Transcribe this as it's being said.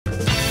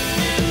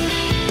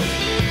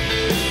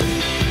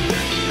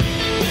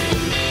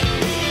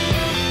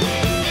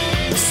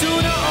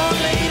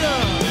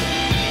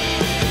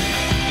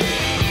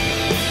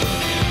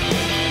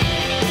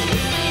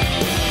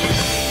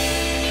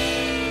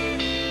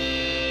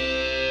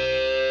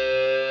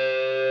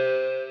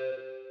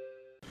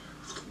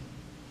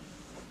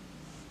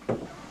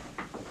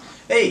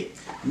Hey,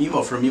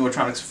 Mimo from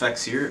Mimmotronics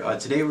Effects here.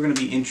 Today we're going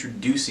to be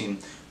introducing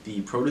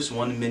the PROTIS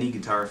 1 Mini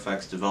Guitar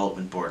Effects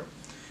development board.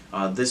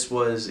 This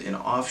was an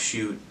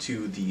offshoot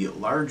to the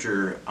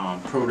larger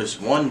PROTIS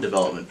 1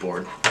 development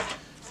board,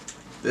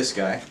 this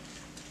guy,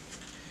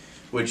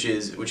 which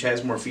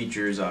has more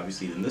features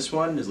obviously than this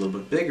one. Is a little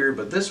bit bigger,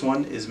 but this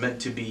one is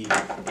meant to be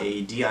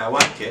a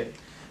DIY kit,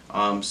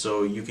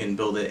 so you can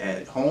build it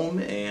at home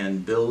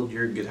and build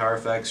your guitar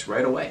effects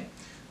right away.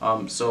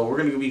 So we're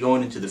going to be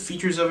going into the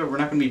features of it. We're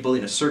not going to be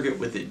building a circuit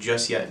with it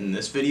just yet in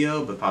this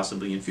video, but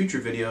possibly in future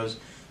videos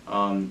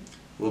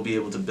we'll be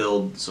able to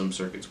build some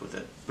circuits with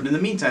it. But in the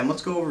meantime,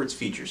 let's go over its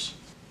features.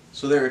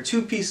 So there are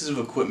two pieces of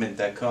equipment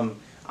that come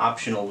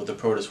optional with the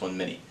PROTIS 1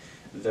 Mini.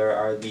 There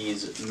are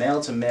these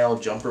male-to-male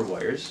jumper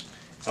wires,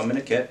 come in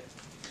a kit,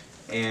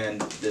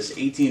 and this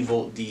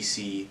 18-volt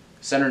DC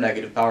center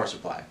negative power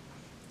supply.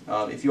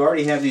 If you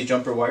already have these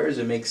jumper wires,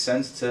 it makes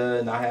sense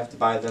to not have to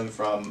buy them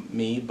from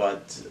me,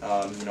 but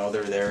you know,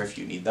 they're there if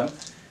you need them.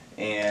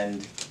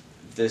 And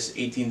this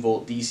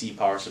 18-volt DC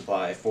power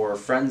supply, for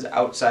friends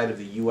outside of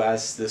the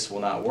US, this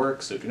will not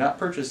work, so do not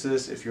purchase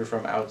this if you're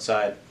from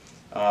outside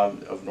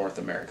of North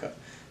America.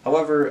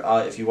 However,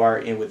 if you are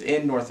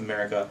within North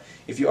America,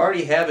 if you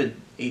already have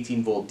an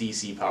 18-volt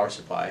DC power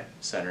supply,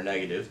 center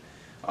negative,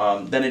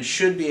 then it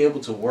should be able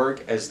to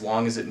work as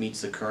long as it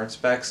meets the current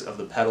specs of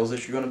the pedals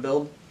that you're going to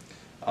build.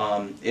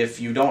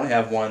 If you don't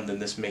have one, then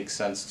this makes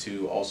sense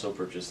to also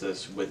purchase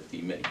this with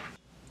the Mini.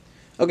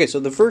 Okay, so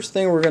the first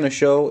thing we're going to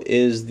show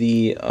is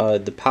the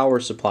power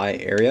supply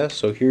area.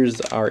 So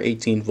here's our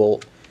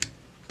 18-volt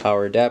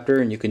power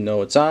adapter, and you can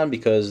know it's on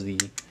because the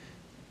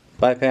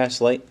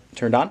bypass light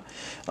turned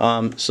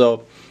on.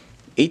 So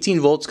 18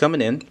 volts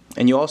coming in,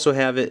 and you also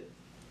have it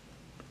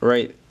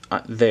right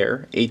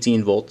there,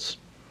 18 volts.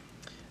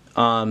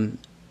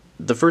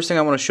 The first thing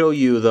I want to show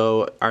you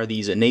though are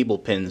these enable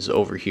pins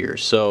over here.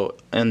 So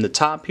on the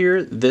top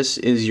here, this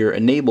is your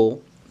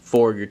enable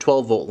for your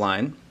 12-volt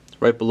line.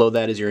 Right below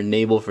that is your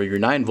enable for your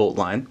 9-volt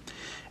line,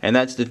 and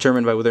that's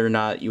determined by whether or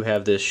not you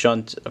have this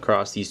shunt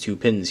across these two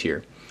pins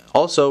here.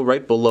 Also,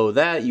 right below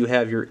that you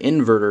have your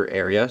inverter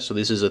area. So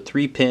this is a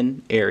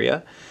 3-pin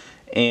area,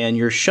 and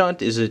your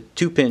shunt is a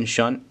 2-pin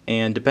shunt,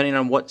 and depending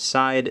on what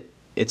side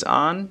it's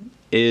on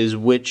is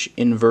which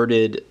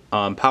inverted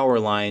power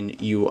line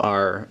you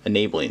are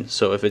enabling.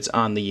 So if it's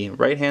on the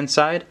right hand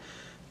side,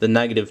 the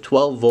negative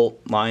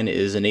 12-volt line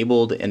is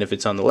enabled, and if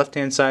it's on the left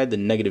hand side, the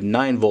negative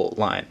 9-volt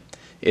line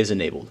is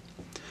enabled.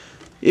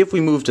 If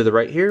we move to the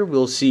right here,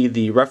 we'll see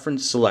the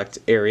reference select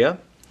area,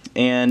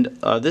 and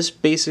this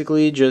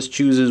basically just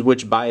chooses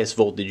which bias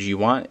voltage you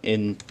want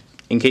in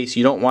case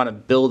you don't want to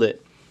build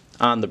it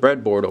on the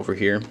breadboard over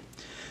here.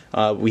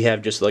 We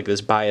have just like this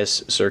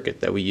bias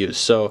circuit that we use.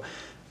 So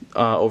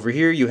over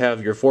here you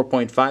have your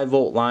 4.5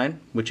 volt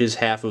line, which is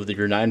half of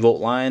your 9 volt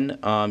line.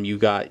 You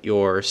got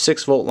your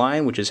 6 volt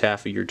line, which is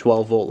half of your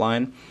 12 volt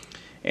line,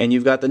 and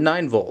you've got the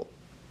 9 volt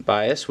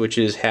bias, which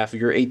is half of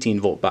your 18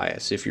 volt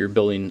bias if you're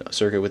building a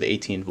circuit with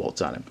 18 volts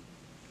on it.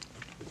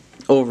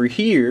 Over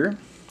here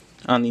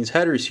on these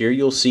headers here,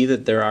 you'll see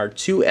that there are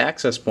 2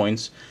 access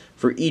points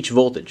for each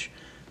voltage.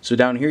 So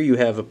down here you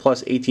have a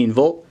plus 18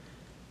 volt,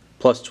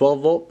 plus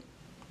 12 volt,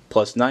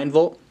 plus 9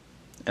 volt,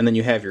 and then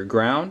you have your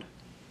ground,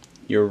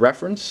 your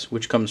reference,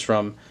 which comes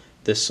from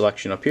this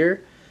selection up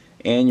here,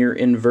 and your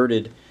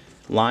inverted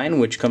line,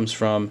 which comes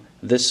from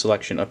this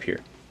selection up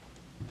here.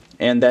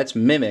 And that's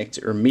mimicked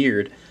or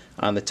mirrored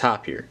on the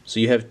top here. So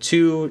you have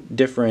 2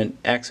 different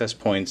access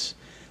points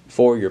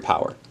for your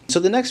power. So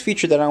the next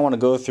feature that I want to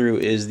go through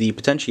is the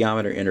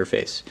potentiometer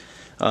interface.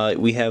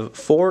 We have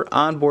 4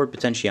 onboard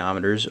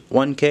potentiometers,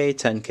 1K,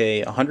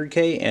 10K,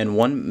 100K, and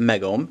 1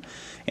 megohm.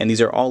 And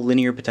these are all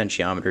linear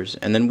potentiometers.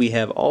 And then we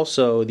have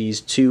also these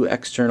 2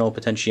 external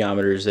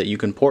potentiometers that you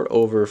can port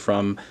over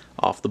from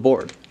off the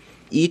board.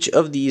 Each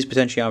of these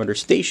potentiometer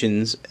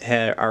stations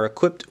are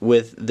equipped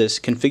with this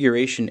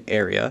configuration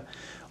area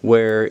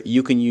where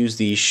you can use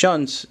these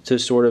shunts to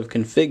sort of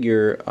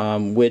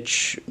configure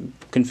which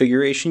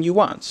configuration you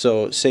want.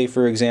 So say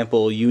for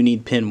example you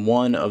need pin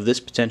 1 of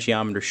this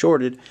potentiometer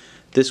shorted,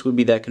 this would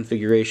be that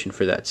configuration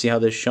for that. See how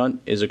this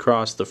shunt is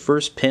across the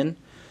first pin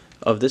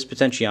of this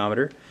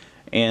potentiometer,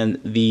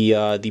 and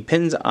the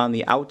pins on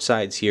the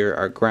outsides here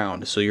are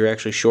ground. So you're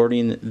actually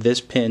shorting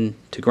this pin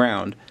to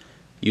ground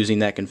using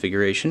that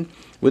configuration.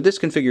 With this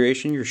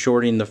configuration you're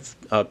shorting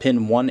the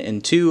pin 1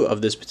 and 2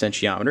 of this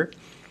potentiometer.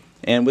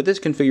 And with this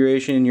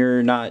configuration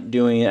you're not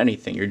doing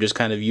anything. You're just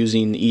kind of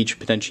using each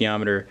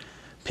potentiometer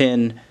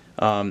pin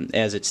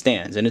as it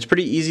stands. And it's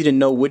pretty easy to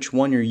know which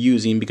one you're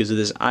using because of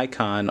this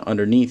icon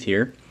underneath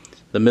here.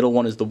 The middle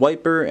one is the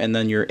wiper, and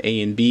then your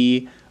A and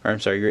B, or I'm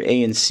sorry, your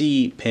A and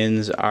C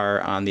pins are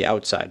on the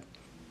outside.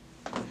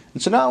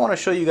 And so now I want to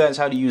show you guys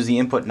how to use the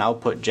input and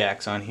output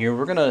jacks on here.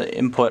 We're going to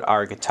input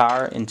our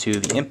guitar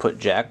into the input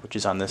jack, which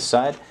is on this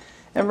side,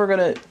 and we're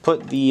going to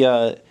put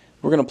the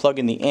plug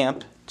in the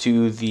amp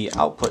to the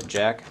output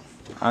jack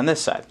on this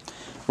side.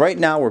 Right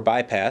now we're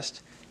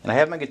bypassed, and I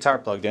have my guitar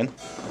plugged in,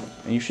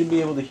 and you should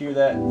be able to hear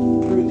that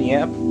through the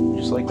amp,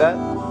 just like that.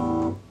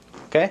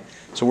 Okay,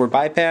 so we're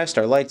bypassed,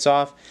 our light's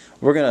off.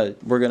 We're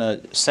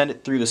gonna send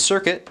it through the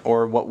circuit,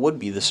 or what would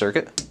be the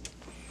circuit,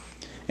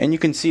 and you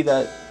can see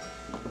that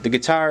the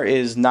guitar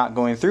is not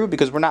going through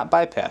because we're not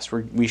bypassed.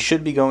 We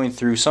should be going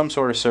through some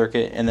sort of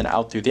circuit and then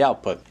out through the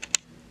output.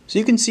 So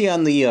you can see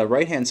on the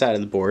right hand side of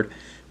the board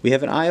we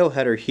have an I/O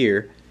header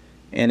here,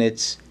 and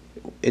it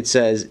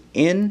says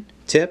in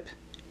tip,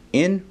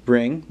 in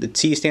ring. The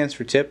T stands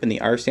for tip and the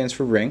R stands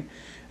for ring,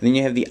 and then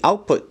you have the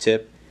output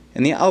tip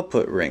and the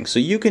output ring. So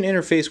you can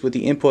interface with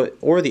the input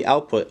or the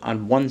output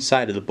on one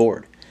side of the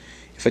board.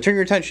 If I turn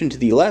your attention to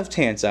the left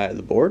hand side of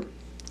the board,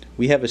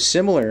 we have a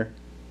similar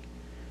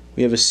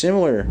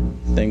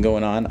thing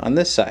going on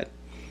this side,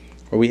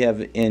 where we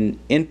have an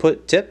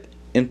input tip,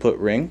 input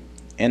ring,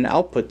 and an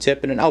output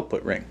tip and an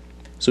output ring.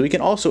 So we can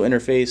also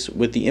interface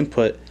with the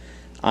input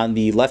on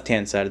the left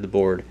hand side of the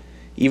board.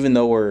 Even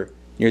though we're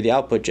near the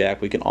output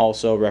jack, we can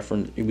also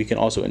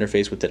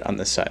interface with it on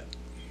this side.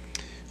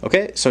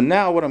 Okay, so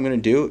now what I'm going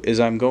to do is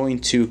I'm going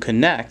to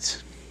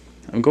connect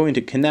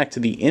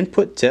the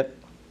input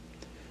tip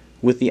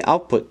with the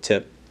output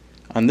tip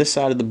on this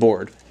side of the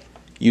board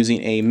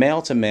using a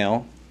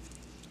male-to-male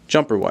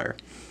jumper wire.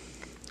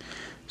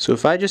 So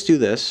if I just do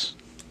this,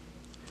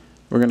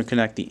 we're going to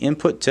connect the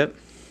input tip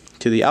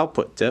to the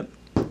output tip,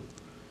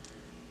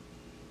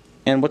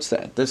 and what's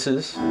that? This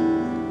is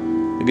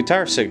the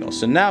guitar signal.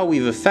 So now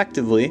we've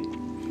effectively,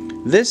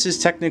 this is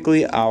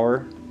technically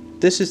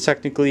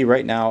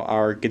right now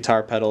our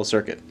guitar pedal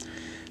circuit.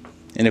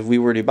 And if we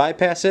were to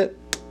bypass it,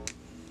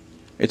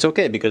 it's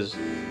okay because,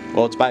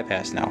 well, it's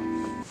bypassed now.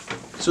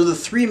 So the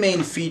three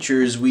main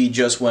features we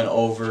just went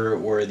over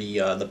were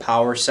the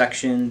power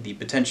section, the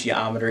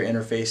potentiometer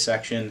interface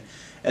section,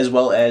 as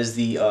well as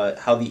the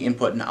how the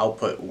input and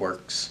output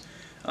works.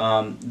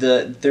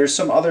 There's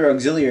some other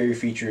auxiliary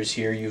features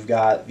here. You've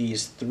got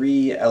these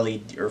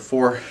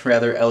four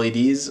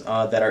LEDs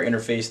that are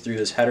interfaced through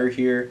this header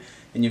here,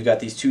 and you've got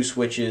these two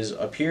switches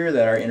up here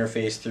that are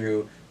interfaced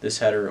through this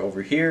header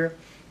over here.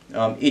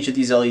 Each of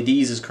these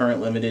LEDs is current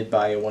limited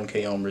by a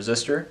 1K ohm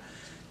resistor,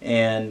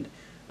 and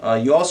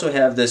you also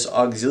have this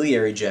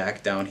auxiliary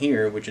jack down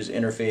here, which is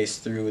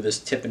interfaced through this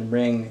tip and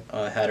ring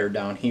header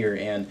down here,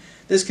 and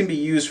this can be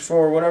used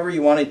for whatever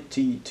you want it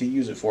to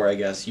use it for, I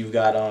guess. You've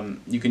got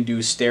you can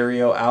do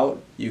stereo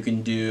out, you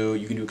can do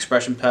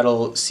expression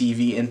pedal,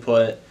 CV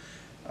input,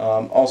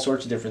 all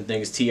sorts of different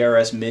things,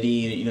 TRS, MIDI.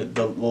 You know,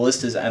 the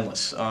list is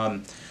endless.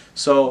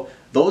 So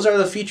those are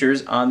the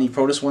features on the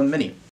PROTIS 1 Mini.